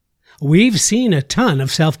We've seen a ton of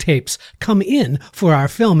self-tapes come in for our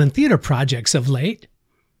film and theater projects of late.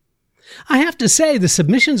 I have to say, the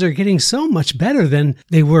submissions are getting so much better than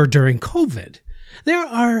they were during COVID. There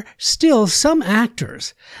are still some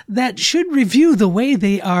actors that should review the way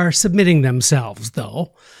they are submitting themselves,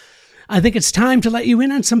 though. I think it's time to let you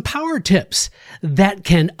in on some power tips that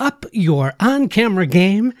can up your on-camera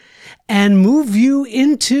game and move you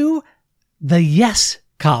into the yes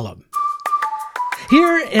column.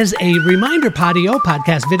 Here is a reminder podio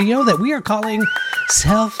podcast video that we are calling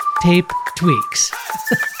Self-Tape Tweaks.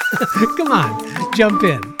 Come on, jump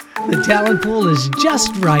in. The talent pool is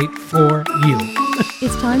just right for you.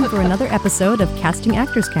 It's time for another episode of Casting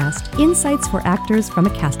Actors Cast, insights for actors from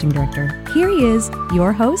a casting director. Here he is,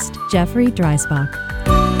 your host, Jeffrey Dreisbach.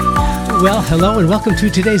 Well, hello and welcome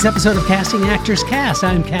to today's episode of Casting Actors Cast.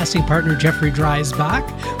 I'm casting partner Jeffrey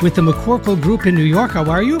Dreisbach with the McCorkle Group in New York. How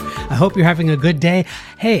are you? I hope you're having a good day.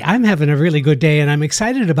 Hey, I'm having a really good day, and I'm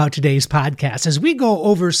excited about today's podcast as we go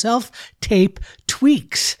over self-tape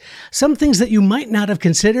tweaks. Some things that you might not have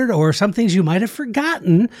considered or some things you might have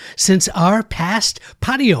forgotten since our past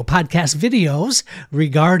podio podcast videos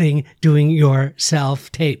regarding doing your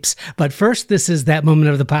self-tapes. But first, this is that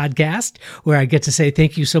moment of the podcast where I get to say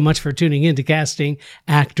thank you so much for tuning into Casting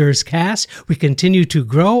Actors Cast. We continue to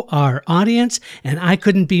grow our audience, and I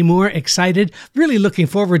couldn't be more excited. Really looking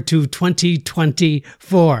forward to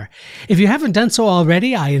 2024. If you haven't done so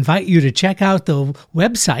already, I invite you to check out the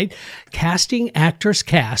website,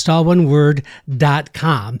 castingactorscast, all one word,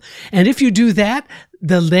 .com. And if you do that,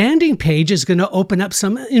 the landing page is going to open up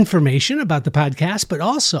some information about the podcast, but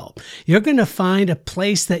also you're going to find a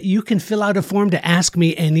place that you can fill out a form to ask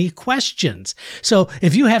me any questions. So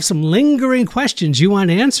if you have some lingering questions you want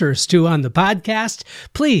answers to on the podcast,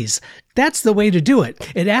 please, that's the way to do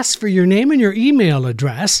it. It asks for your name and your email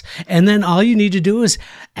address, and then all you need to do is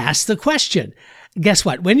ask the question. Guess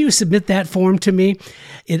what? When you submit that form to me,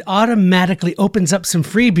 it automatically opens up some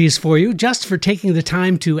freebies for you just for taking the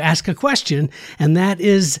time to ask a question. And that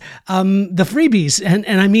is the freebies. And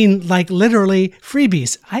I mean, like literally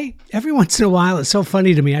freebies. Every once in a while, it's so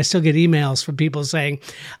funny to me. I still get emails from people saying,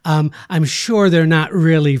 I'm sure they're not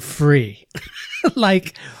really free.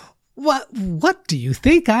 Like, what do you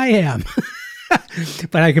think I am?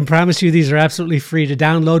 But I can promise you these are absolutely free to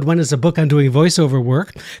download. One is a book on doing voiceover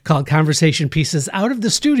work called Conversation Pieces Out of the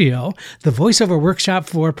Studio, the voiceover workshop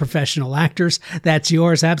for professional actors. That's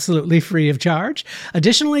yours absolutely free of charge.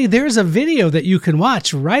 Additionally, there's a video that you can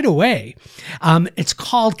watch right away. It's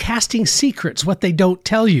called Casting Secrets, What They Don't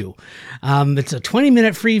Tell You. It's a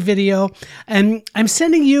 20-minute free video, and I'm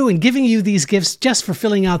sending you and giving you these gifts just for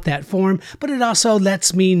filling out that form, but it also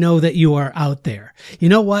lets me know that you are out there. You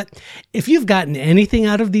know what? If you've gotten anything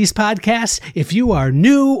out of these podcasts, if you are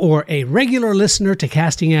new or a regular listener to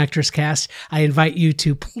Casting Actors Cast, I invite you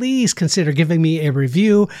to please consider giving me a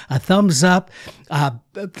review, a thumbs up.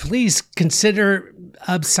 Please consider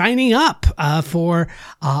signing up for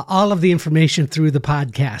all of the information through the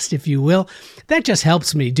podcast, if you will. That just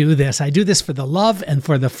helps me do this. I do this for the love and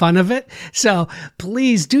for the fun of it. So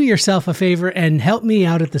please do yourself a favor and help me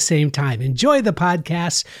out at the same time. Enjoy the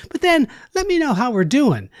podcast, but then let me know how we're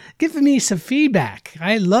doing. Give me some feedback.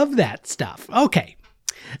 I love that stuff. Okay.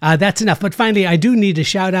 That's enough. But finally, I do need to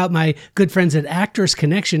shout out my good friends at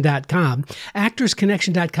actorsconnection.com,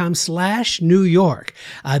 actorsconnection.com/New York.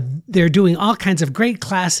 They're doing all kinds of great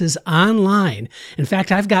classes online. In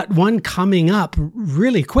fact, I've got one coming up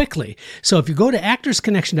really quickly. So if you go to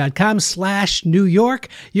actorsconnection.com/New York,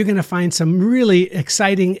 you're going to find some really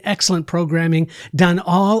exciting, excellent programming done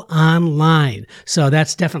all online. So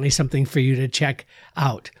that's definitely something for you to check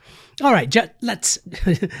out. All right, let's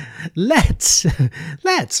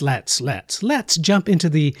jump into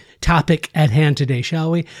the topic at hand today, shall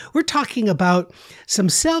we? We're talking about some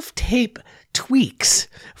self-tape tweaks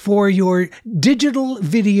for your digital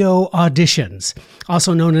video auditions,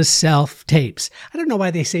 also known as self-tapes. I don't know why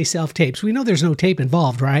they say self-tapes. We know there's no tape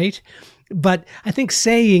involved, right? But I think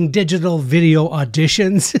saying digital video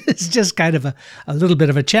auditions is just kind of a little bit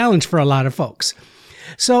of a challenge for a lot of folks.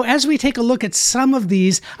 So as we take a look at some of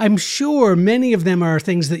these, I'm sure many of them are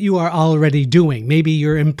things that you are already doing. Maybe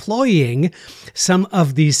you're employing some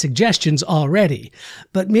of these suggestions already,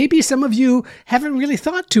 but maybe some of you haven't really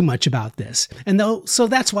thought too much about this. So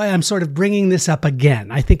that's why I'm sort of bringing this up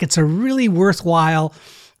again. I think it's a really worthwhile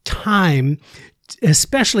time,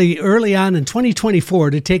 especially early on in 2024,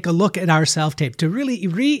 to take a look at our self-tape, to really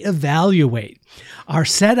reevaluate our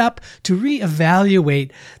setup, to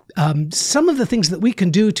reevaluate some of the things that we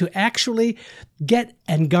can do to actually get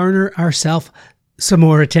and garner ourselves some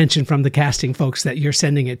more attention from the casting folks that you're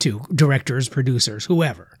sending it to, directors, producers,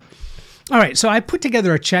 whoever. All right, so I put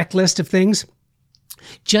together a checklist of things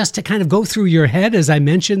just to kind of go through your head as I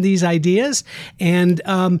mention these ideas. And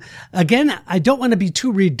again, I don't want to be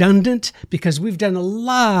too redundant because we've done a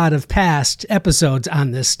lot of past episodes on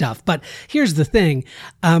this stuff. But here's the thing.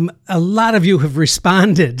 A lot of you have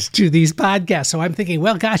responded to these podcasts. So I'm thinking,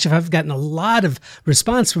 well, gosh, if I've gotten a lot of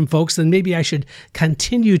response from folks, then maybe I should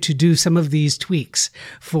continue to do some of these tweaks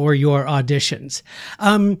for your auditions.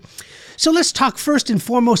 So let's talk first and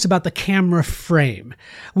foremost about the camera frame.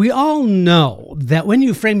 We all know that when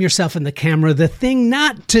you frame yourself in the camera, the thing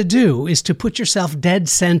not to do is to put yourself dead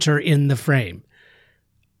center in the frame.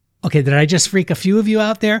 Okay, did I just freak a few of you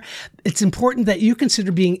out there? It's important that you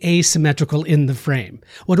consider being asymmetrical in the frame.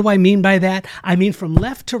 What do I mean by that? I mean from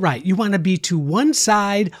left to right. You want to be to one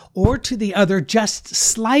side or to the other just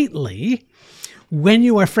slightly when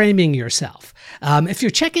you are framing yourself. If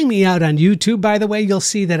you're checking me out on YouTube, by the way, you'll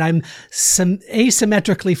see that I'm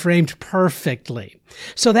asymmetrically framed perfectly.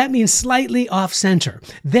 So that means slightly off center.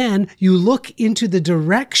 Then you look into the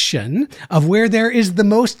direction of where there is the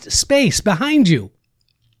most space behind you.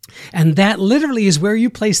 And that literally is where you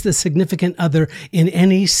place the significant other in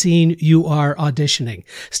any scene you are auditioning.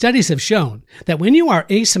 Studies have shown that when you are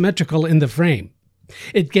asymmetrical in the frame,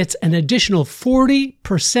 it gets an additional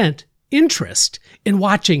 40% interest in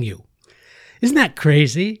watching you. Isn't that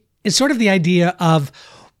crazy? It's sort of the idea of,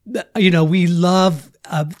 we love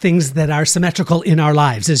things that are symmetrical in our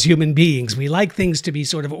lives as human beings. We like things to be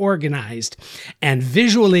sort of organized, and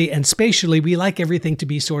visually and spatially, we like everything to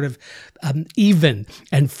be sort of even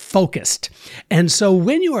and focused. And so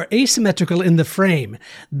when you are asymmetrical in the frame,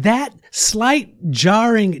 that slight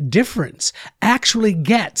jarring difference actually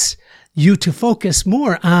gets you to focus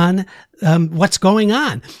more on what's going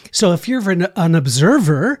on. So if you're an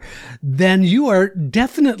observer, then you are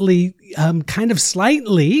definitely kind of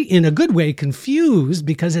slightly, in a good way, confused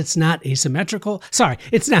because it's not asymmetrical. Sorry,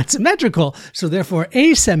 it's not symmetrical. So therefore,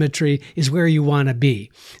 asymmetry is where you want to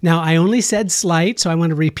be. Now, I only said slight, so I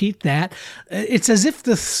want to repeat that. It's as if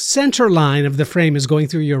the center line of the frame is going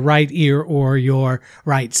through your right ear or your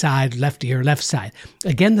right side, left ear, left side.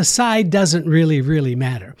 Again, the side doesn't really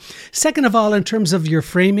matter. Second of all, in terms of your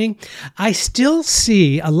framing, I still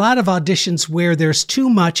see a lot of auditions where there's too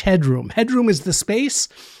much headroom. Headroom is the space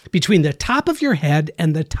between the top of your head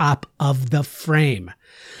and the top of the frame.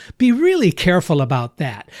 Be really careful about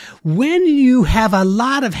that. When you have a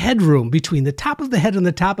lot of headroom between the top of the head and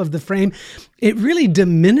the top of the frame, it really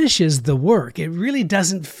diminishes the work. It really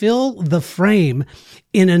doesn't fill the frame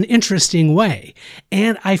in an interesting way.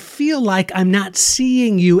 And I feel like I'm not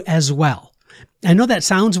seeing you as well. I know that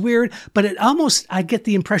sounds weird, but I get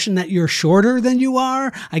the impression that you're shorter than you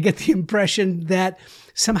are. I get the impression that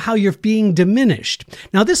somehow you're being diminished.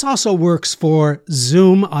 Now, this also works for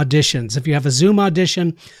Zoom auditions. If you have a Zoom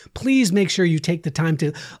audition, please make sure you take the time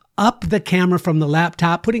to up the camera from the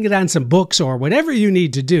laptop, putting it on some books or whatever you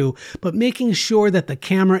need to do, but making sure that the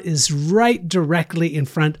camera is right directly in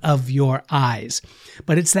front of your eyes.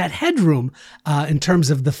 But it's that headroom in terms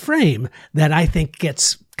of the frame that I think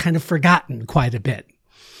gets kind of forgotten quite a bit.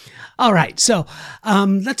 All right, so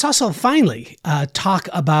let's also finally talk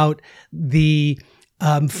about the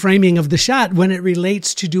framing of the shot when it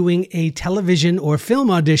relates to doing a television or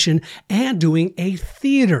film audition and doing a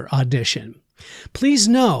theater audition. Please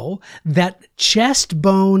know that chest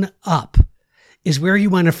bone up is where you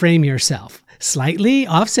want to frame yourself. Slightly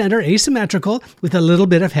off-center, asymmetrical, with a little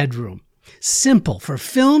bit of headroom. Simple. For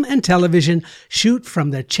film and television, shoot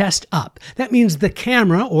from the chest up. That means the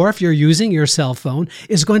camera, or if you're using your cell phone,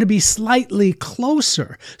 is going to be slightly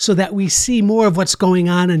closer so that we see more of what's going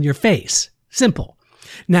on in your face. Simple.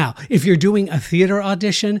 Now, if you're doing a theater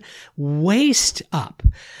audition, waist up.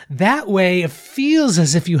 That way it feels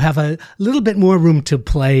as if you have a little bit more room to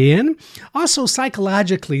play in. Also,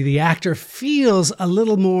 psychologically, the actor feels a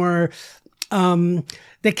little more,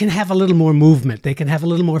 they can have a little more movement. They can have a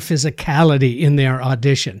little more physicality in their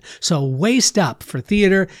audition. So waist up for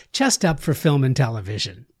theater, chest up for film and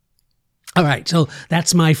television. All right, so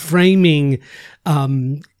that's my framing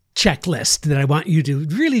checklist that I want you to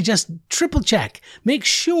really just triple check. Make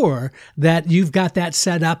sure that you've got that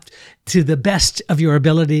set up to the best of your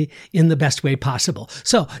ability in the best way possible.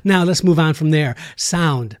 So now let's move on from there.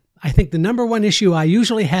 Sound. I think the number one issue I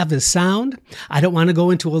usually have is sound. I don't want to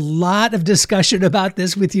go into a lot of discussion about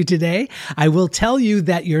this with you today. I will tell you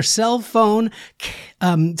that your cell phone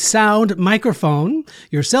sound microphone,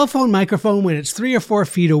 your cell phone microphone when it's 3 or 4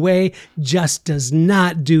 feet away just does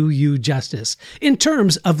not do you justice in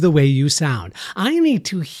terms of the way you sound. I need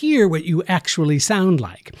to hear what you actually sound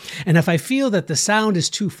like. And if I feel that the sound is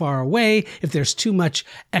too far away, if there's too much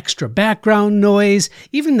extra background noise,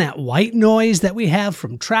 even that white noise that we have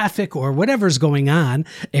from traffic or whatever's going on,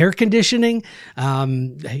 air conditioning,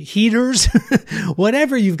 heaters,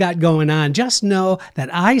 whatever you've got going on, just know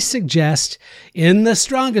that I suggest in the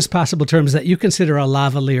strongest possible terms that you consider a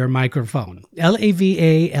lavalier microphone.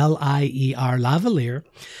 Lavalier, lavalier.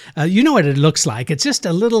 You know what it looks like. It's just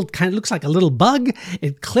a little, looks like a little bug.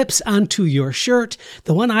 It clips onto your shirt.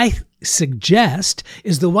 The one I suggest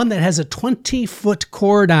is the one that has a 20-foot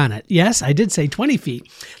cord on it. Yes, I did say 20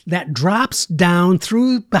 feet. That drops down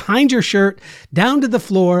through behind your shirt, down to the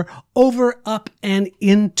floor, over, up, and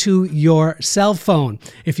into your cell phone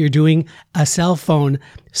if you're doing a cell phone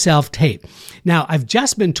self-tape. Now, I've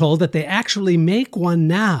just been told that they actually make one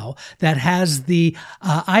now that has the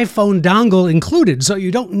iPhone dongle included, so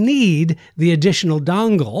you don't need the additional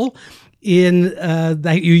dongle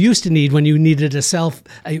that you used to need when you needed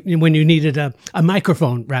a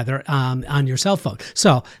microphone rather on your cell phone.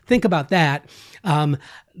 So think about that.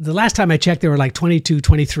 The last time I checked, they were like $22,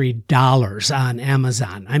 $23 on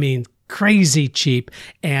Amazon. I mean, crazy cheap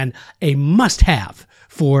and a must-have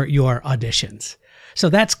for your auditions. So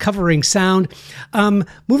that's covering sound.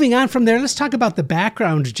 Moving on from there, let's talk about the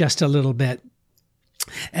background just a little bit.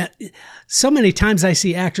 So many times I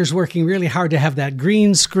see actors working really hard to have that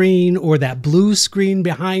green screen or that blue screen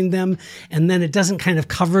behind them, and then it doesn't kind of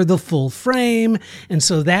cover the full frame, and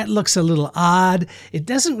so that looks a little odd. It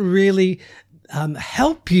doesn't really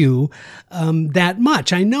help you that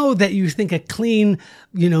much. I know that you think a clean,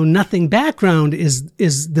 nothing background is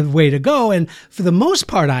the way to go, and for the most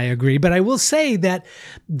part I agree, but I will say that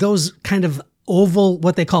those kind of oval,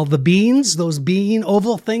 what they call the beans, those bean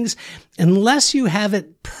oval things, unless you have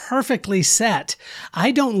it perfectly set,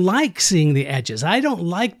 I don't like seeing the edges. I don't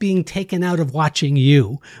like being taken out of watching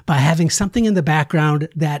you by having something in the background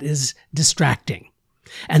that is distracting.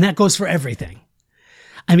 And that goes for everything.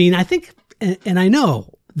 I mean, I think, and I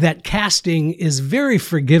know that casting is very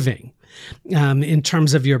forgiving in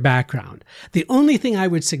terms of your background. The only thing I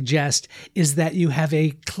would suggest is that you have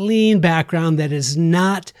a clean background that is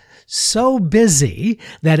not so busy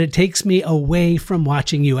that it takes me away from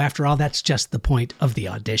watching you. After all, that's just the point of the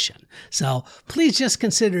audition. So please just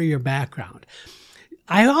consider your background.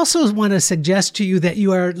 I also want to suggest to you that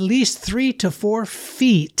you are at least 3 to 4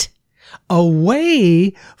 feet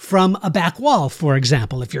away from a back wall, for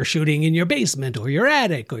example, if you're shooting in your basement or your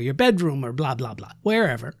attic or your bedroom or blah, blah, blah,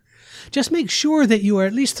 wherever. Just make sure that you are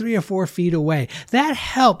at least 3 or 4 feet away. That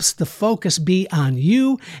helps the focus be on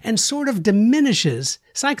you and sort of diminishes,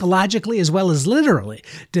 psychologically as well as literally,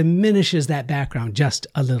 diminishes that background just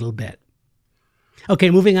a little bit. Okay,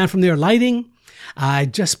 moving on from there, lighting.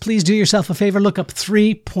 Just please do yourself a favor, look up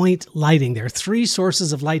 3-point lighting. There are 3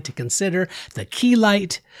 sources of light to consider: the key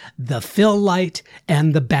light, the fill light,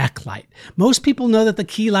 and the backlight. Most people know that the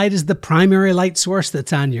key light is the primary light source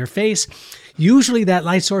that's on your face. Usually that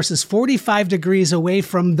light source is 45 degrees away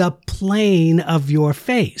from the plane of your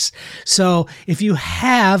face. So if you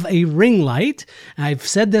have a ring light, I've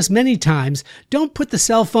said this many times, don't put the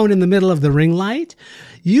cell phone in the middle of the ring light.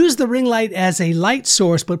 Use the ring light as a light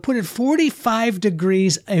source, but put it 45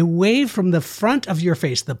 degrees away from the front of your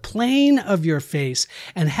face, the plane of your face,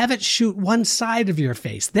 and have it shoot one side of your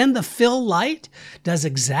face. Then the fill light does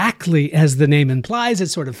exactly as the name implies.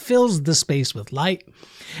 It sort of fills the space with light.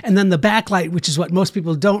 And then the backlight, which is what most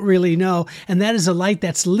people don't really know, and that is a light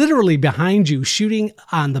that's literally behind you, shooting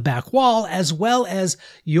on the back wall as well as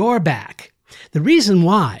your back. The reason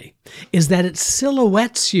why is that it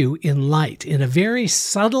silhouettes you in light in a very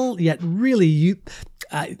subtle yet really,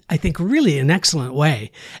 I think, really an excellent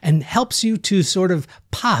way, and helps you to sort of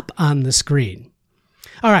pop on the screen.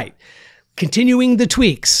 All right, continuing the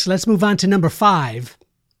tweaks, let's move on to number 5.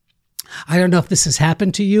 I don't know if this has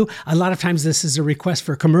happened to you. A lot of times this is a request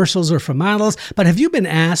for commercials or for models, but have you been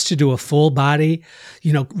asked to do a full body,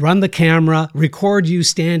 run the camera, record you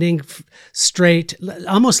standing straight,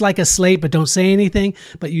 almost like a slate, but don't say anything,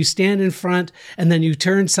 but you stand in front and then you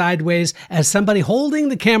turn sideways as somebody holding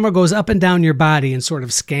the camera goes up and down your body and sort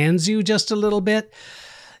of scans you just a little bit?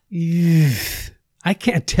 I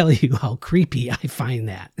can't tell you how creepy I find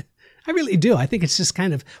that. I really do. I think it's just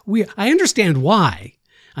kind of weird. I understand why.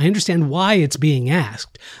 I understand why it's being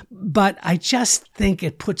asked, but I just think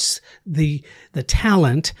it puts the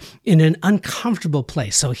talent in an uncomfortable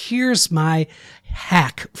place. So here's my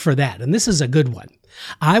hack for that, and this is a good one.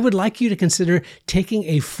 I would like you to consider taking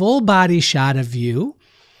a full body shot of you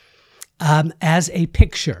as a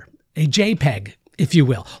picture, a JPEG, if you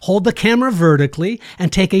will. Hold the camera vertically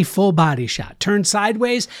and take a full body shot. Turn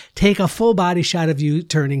sideways, take a full body shot of you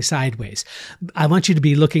turning sideways. I want you to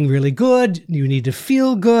be looking really good. You need to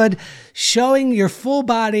feel good. Showing your full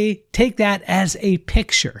body, take that as a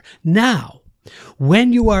picture. Now,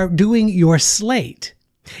 when you are doing your slate,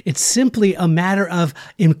 it's simply a matter of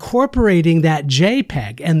incorporating that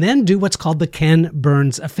JPEG and then do what's called the Ken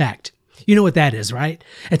Burns effect. You know what that is, right?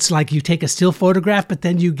 It's like you take a still photograph, but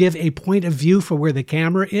then you give a point of view for where the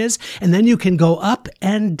camera is, and then you can go up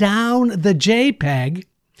and down the JPEG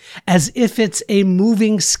as if it's a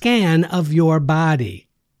moving scan of your body.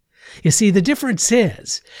 You see, the difference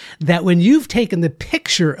is that when you've taken the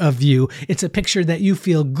picture of you, it's a picture that you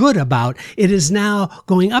feel good about. It is now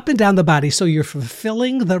going up and down the body, so you're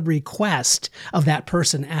fulfilling the request of that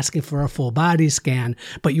person asking for a full body scan,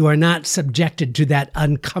 but you are not subjected to that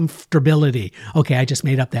uncomfortability. Okay, I just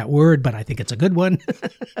made up that word, but I think it's a good one.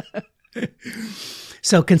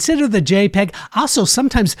 So consider the JPEG. Also,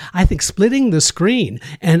 sometimes I think splitting the screen,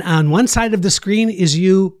 and on one side of the screen is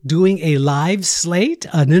you doing a live slate,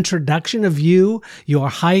 an introduction of you, your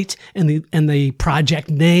height, and the project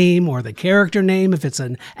name or the character name if it's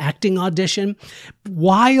an acting audition,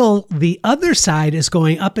 while the other side is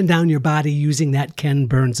going up and down your body using that Ken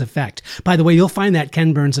Burns effect. By the way, you'll find that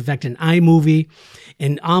Ken Burns effect in iMovie,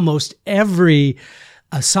 in almost every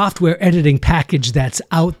software editing package that's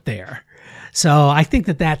out there. So I think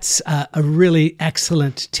that that's a really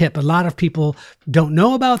excellent tip. A lot of people don't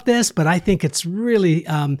know about this, but I think it's really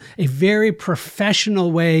a very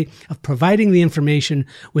professional way of providing the information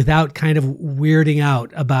without kind of weirding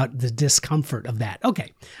out about the discomfort of that.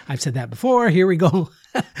 Okay, I've said that before. Here we go.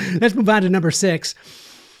 Let's move on to number 6.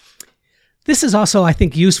 This is also, I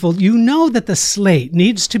think, useful. You know that the slate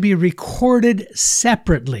needs to be recorded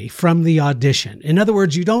separately from the audition. In other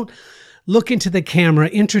words, you don't look into the camera,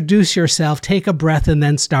 introduce yourself, take a breath, and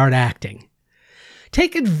then start acting.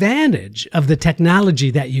 Take advantage of the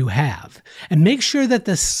technology that you have and make sure that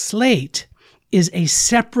the slate is a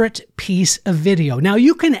separate piece of video. Now,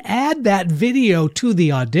 you can add that video to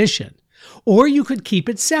the audition, or you could keep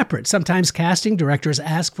it separate. Sometimes casting directors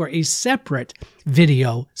ask for a separate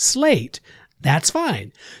video slate. That's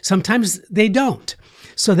fine. Sometimes they don't.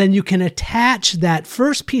 So then you can attach that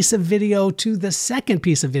first piece of video to the second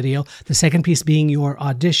piece of video, the second piece being your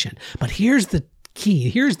audition. But here's the key,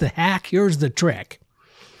 here's the hack, here's the trick.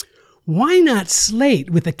 Why not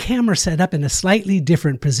slate with the camera set up in a slightly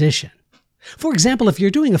different position? For example, if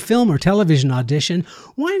you're doing a film or television audition,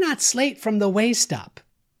 why not slate from the waist up?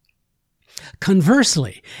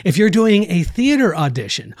 Conversely, if you're doing a theater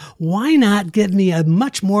audition, why not give me a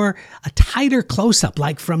tighter close-up,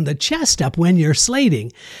 like from the chest up when you're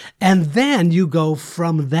slating? And then you go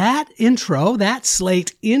from that intro, that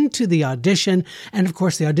slate, into the audition. And of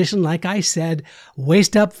course, the audition, like I said,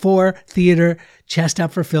 waist up for theater, chest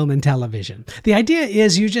up for film and television. The idea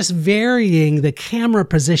is you're just varying the camera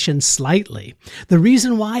position slightly. The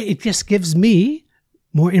reason why, it just gives me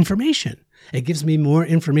more information. It gives me more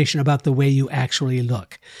information about the way you actually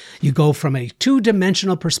look. You go from a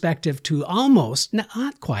 2-dimensional perspective to almost,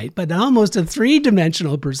 not quite, but almost a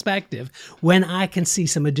 3-dimensional perspective when I can see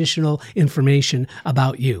some additional information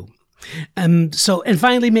about you. And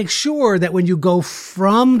finally, make sure that when you go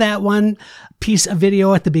from that one piece of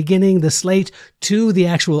video at the beginning, the slate, to the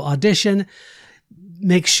actual audition,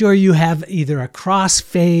 make sure you have either a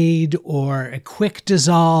crossfade or a quick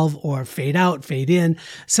dissolve or fade out, fade in,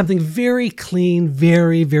 something very clean,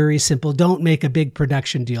 very, very simple. Don't make a big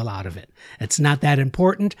production deal out of it. It's not that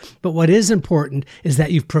important, but what is important is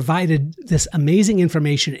that you've provided this amazing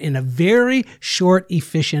information in a very short,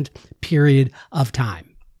 efficient period of time.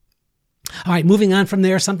 All right, moving on from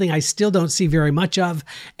there, something I still don't see very much of,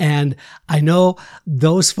 and I know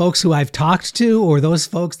those folks who I've talked to, or those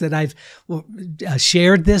folks that I've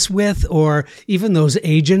shared this with, or even those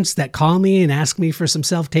agents that call me and ask me for some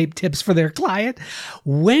self-tape tips for their client.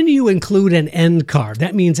 When you include an end card,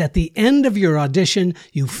 that means at the end of your audition,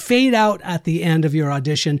 you fade out at the end of your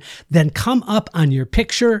audition, then come up on your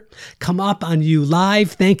picture, come up on you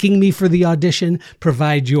live, thanking me for the audition,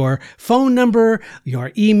 provide your phone number,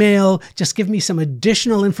 your email, just give me some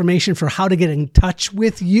additional information for how to get in touch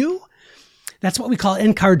with you. That's what we call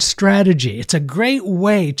end card strategy. It's a great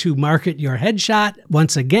way to market your headshot.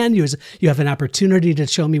 Once again, you have an opportunity to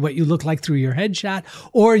show me what you look like through your headshot,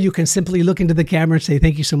 or you can simply look into the camera and say,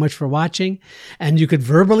 thank you so much for watching. And you could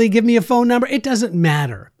verbally give me a phone number. It doesn't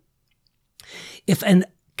matter. If an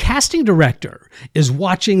casting director is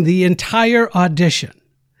watching the entire audition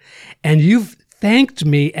and you've thanked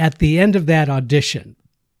me at the end of that audition,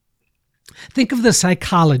 think of the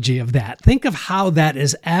psychology of that. Think of how that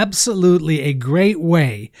is absolutely a great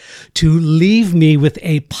way to leave me with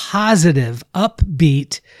a positive,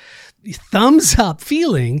 upbeat, thumbs up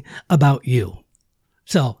feeling about you.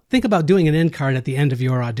 So think about doing an end card at the end of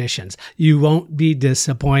your auditions. You won't be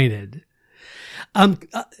disappointed.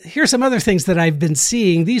 Here's some other things that I've been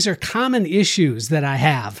seeing. These are common issues that I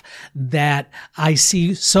have that I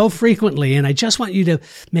see so frequently, and I just want you to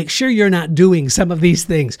make sure you're not doing some of these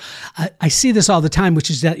things. I see this all the time, which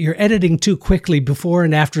is that you're editing too quickly before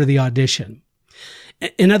and after the audition.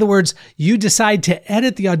 In other words, you decide to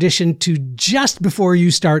edit the audition to just before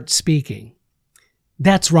you start speaking.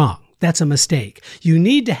 That's wrong. That's a mistake. You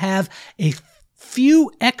need to have a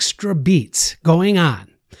few extra beats going on.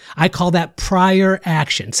 I call that prior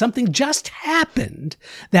action. Something just happened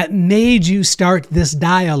that made you start this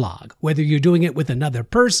dialogue, whether you're doing it with another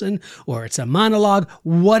person or it's a monologue,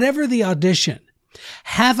 whatever the audition.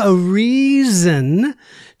 Have a reason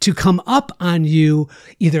to come up on you,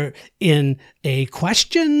 either in a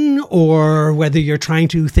question or whether you're trying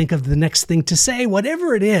to think of the next thing to say,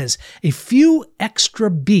 whatever it is, a few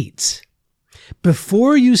extra beats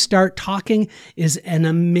before you start talking is an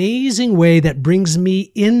amazing way that brings me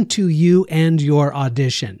into you and your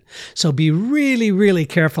audition. So be really, really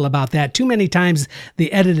careful about that. Too many times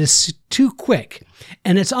the edit is too quick,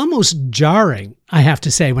 and it's almost jarring, I have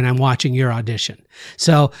to say, when I'm watching your audition.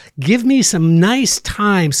 So give me some nice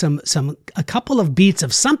time, a couple of beats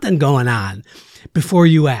of something going on before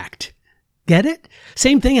you act. Get it?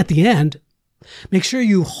 Same thing at the end. Make sure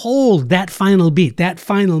you hold that final beat, that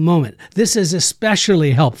final moment. This is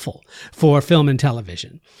especially helpful for film and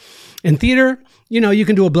television. In theater, you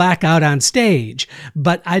can do a blackout on stage,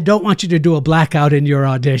 but I don't want you to do a blackout in your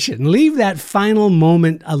audition. Leave that final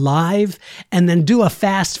moment alive and then do a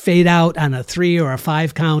fast fade out on a 3 or a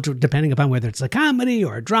 5 count, depending upon whether it's a comedy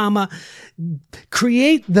or a drama.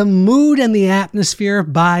 Create the mood and the atmosphere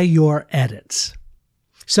by your edits.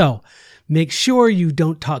 So, make sure you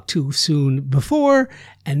don't talk too soon before,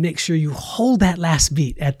 and make sure you hold that last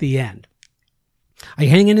beat at the end. Are you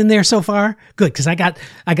hanging in there so far? Good, because I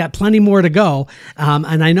got plenty more to go,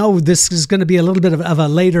 and I know this is going to be a little bit of a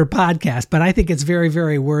later podcast, but I think it's very,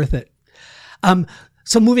 very worth it.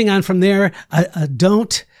 So moving on from there,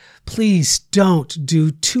 please don't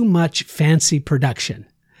do too much fancy production.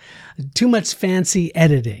 Too much fancy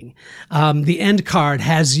editing. The end card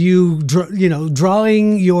has you,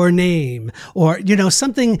 drawing your name, or,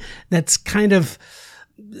 something that's kind of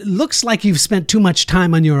looks like you've spent too much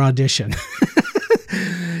time on your audition.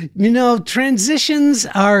 Transitions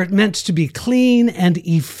are meant to be clean and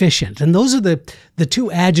efficient. And those are the two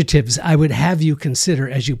adjectives I would have you consider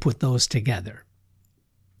as you put those together.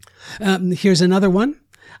 Here's another one.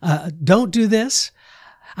 Don't do this.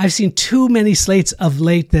 I've seen too many slates of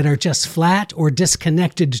late that are just flat or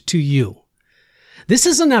disconnected to you. This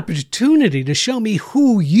is an opportunity to show me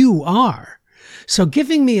who you are. So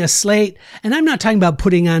giving me a slate, and I'm not talking about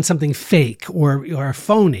putting on something fake or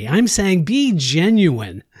phony. I'm saying be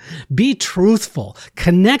genuine, be truthful,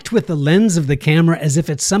 connect with the lens of the camera as if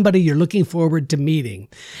it's somebody you're looking forward to meeting,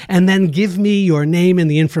 and then give me your name and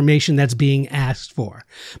the information that's being asked for.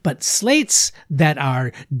 But slates that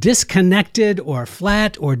are disconnected or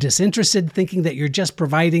flat or disinterested, thinking that you're just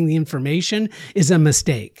providing the information, is a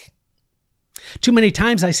mistake. Too many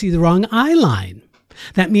times I see the wrong eye line.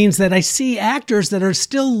 That means that I see actors that are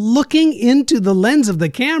still looking into the lens of the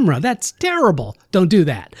camera. That's terrible. Don't do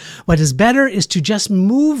that. What is better is to just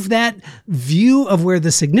move that view of where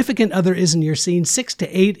the significant other is in your scene 6 to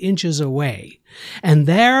 8 inches away. And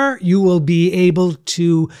there you will be able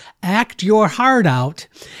to act your heart out,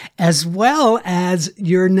 as well as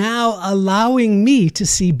you're now allowing me to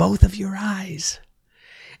see both of your eyes.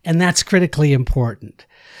 And that's critically important.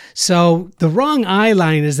 So the wrong eye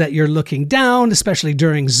line is that you're looking down, especially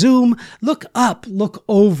during Zoom. Look up, look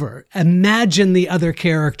over. Imagine the other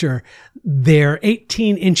character there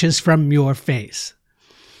 18 inches from your face.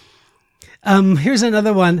 Here's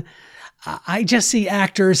another one. I just see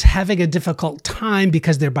actors having a difficult time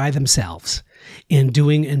because they're by themselves in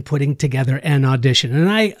doing and putting together an audition.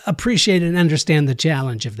 And I appreciate and understand the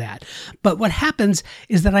challenge of that. But what happens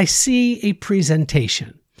is that I see a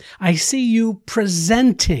presentation. I see you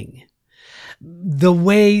presenting the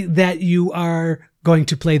way that you are going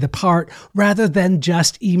to play the part rather than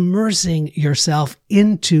just immersing yourself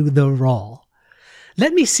into the role.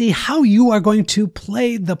 Let me see how you are going to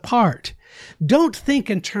play the part. Don't think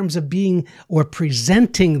in terms of being or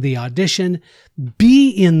presenting the audition. Be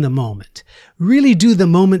in the moment. Really do the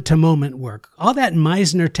moment-to-moment work. All that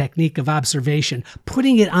Meisner technique of observation,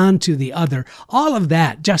 putting it onto the other, all of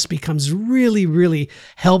that just becomes really, really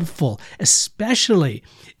helpful. Especially,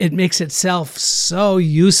 it makes itself so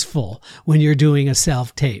useful when you're doing a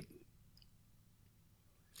self-tape.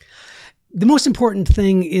 The most important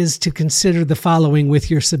thing is to consider the following with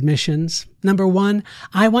your submissions. Number one,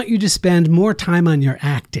 I want you to spend more time on your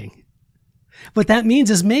acting. What that means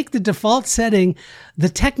is make the default setting the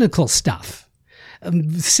technical stuff.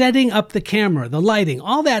 Setting up the camera, the lighting,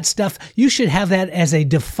 all that stuff, you should have that as a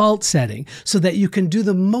default setting so that you can do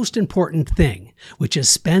the most important thing, which is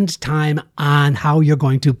spend time on how you're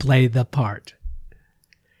going to play the part.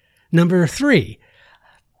 Number three,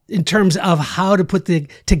 in terms of how to put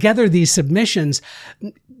together these submissions,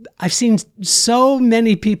 I've seen so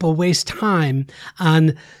many people waste time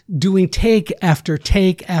on doing take after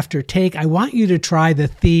take after take. I want you to try the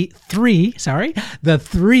three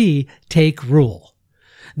take rule.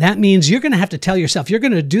 That means you're going to have to tell yourself you're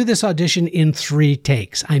going to do this audition in 3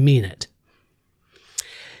 takes. I mean it.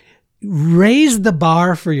 Raise the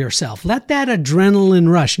bar for yourself. Let that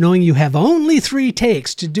adrenaline rush, knowing you have only 3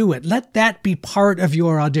 takes to do it. Let that be part of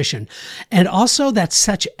your audition. And also, that's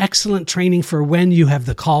such excellent training for when you have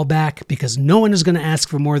the callback, because no one is going to ask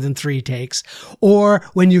for more than 3 takes. Or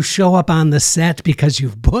when you show up on the set because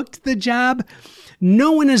you've booked the job,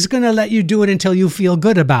 no one is going to let you do it until you feel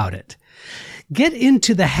good about it. Get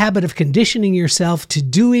into the habit of conditioning yourself to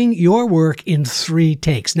doing your work in 3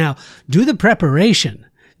 takes. Now, do the preparation.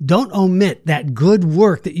 Don't omit that good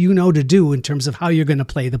work that you know to do in terms of how you're going to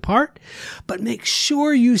play the part, but make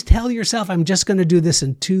sure you tell yourself, I'm just going to do this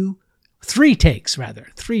in 3 takes.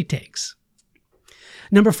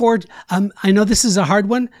 Number 4, I know this is a hard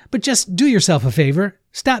one, but just do yourself a favor.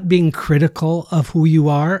 Stop being critical of who you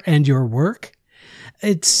are and your work.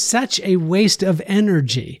 It's such a waste of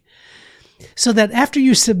energy. So that after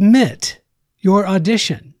you submit your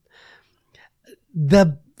audition,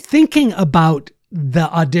 the thinking about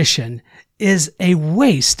the audition is a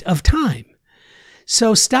waste of time.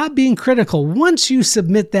 So stop being critical. Once you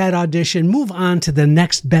submit that audition, move on to the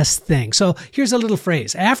next best thing. So here's a little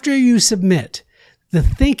phrase. After you submit, the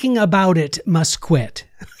thinking about it must quit.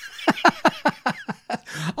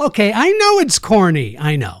 Okay, I know it's corny.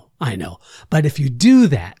 I know. But if you do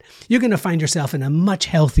that, you're going to find yourself in a much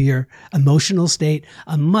healthier emotional state,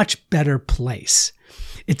 a much better place.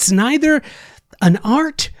 It's neither an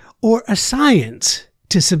art or a science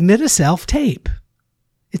to submit a self-tape.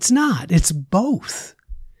 It's not. It's both.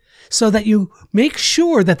 So that you make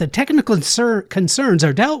sure that the technical concerns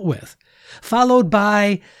are dealt with, followed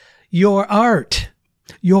by your art,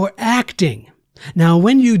 your acting. Now,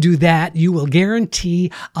 when you do that, you will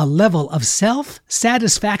guarantee a level of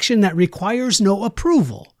self-satisfaction that requires no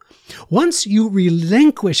approval. Once you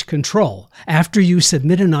relinquish control after you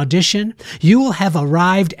submit an audition, you will have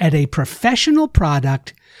arrived at a professional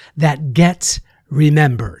product that gets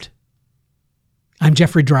remembered. I'm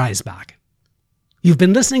Jeffrey Dreisbach. You've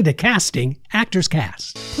been listening to Casting Actors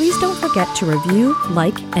Cast. Please don't forget to review,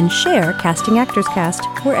 like, and share Casting Actors Cast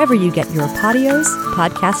wherever you get your Podios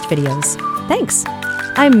podcast videos. Thanks.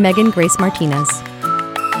 I'm Megan Grace Martinez.